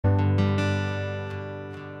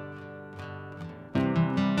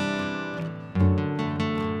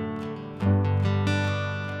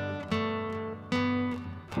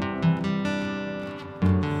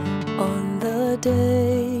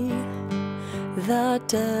that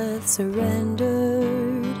death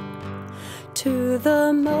surrendered to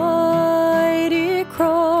the mighty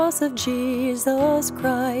cross of Jesus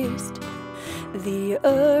Christ, the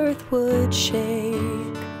earth would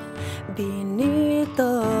shake beneath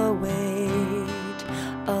the weight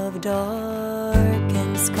of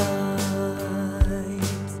darkened skies.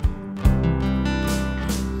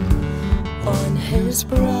 On his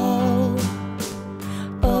brow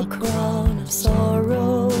a crown of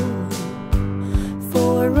sorrow,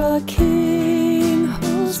 for a king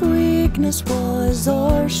whose weakness was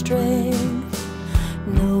our strength.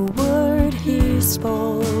 No word he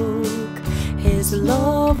spoke, his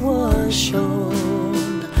love was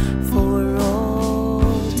shown for all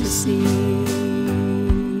to see.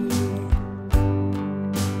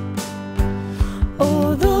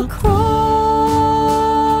 Oh, the cross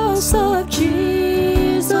of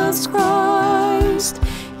Jesus Christ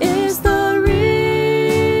is the reason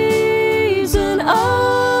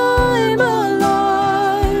I'm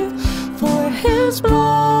alive, for his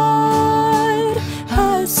blood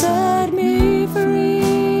has set me free.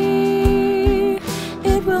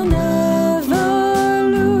 It will never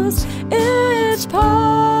lose its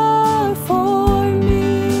power for me.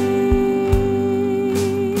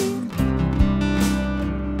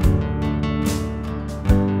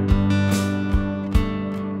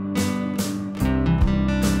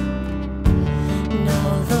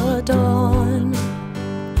 Now the dawn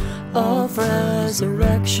of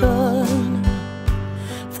resurrection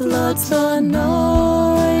floods the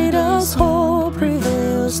night as hope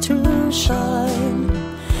prevails to shine.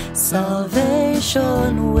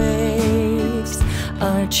 Salvation wakes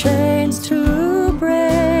our chains to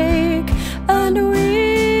break, and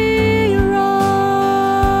we rise.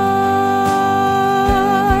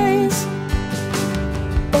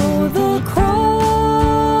 Oh, the cross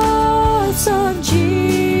of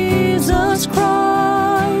Jesus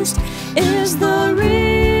Christ is the reason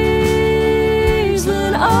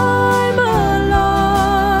I'm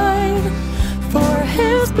alive, for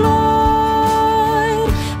his blood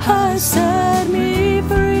has set me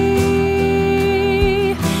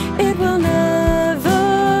free. It will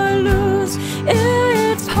never lose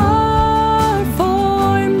its power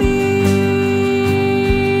for me.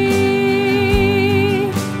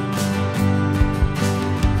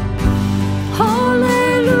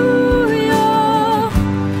 Hallelujah,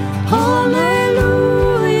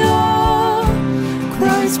 hallelujah,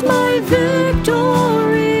 Christ my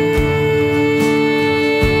victory.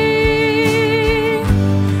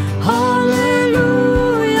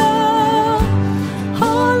 Hallelujah,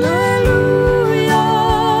 hallelujah,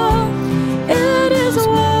 it is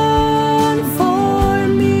won for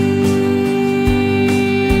me.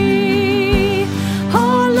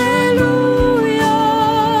 Hallelujah,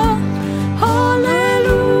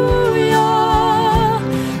 hallelujah,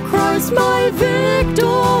 Christ my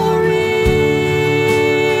victory.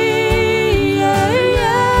 Yeah,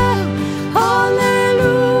 yeah.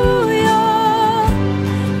 Hallelujah,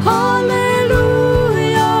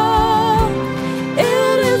 hallelujah,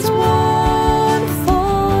 it is won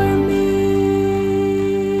for me.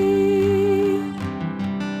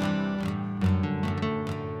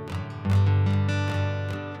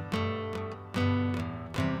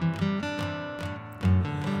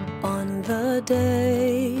 On the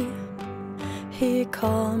day he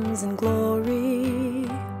comes in glory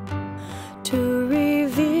to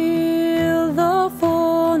reveal the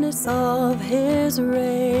fullness of his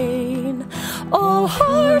reign, all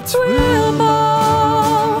hearts will bow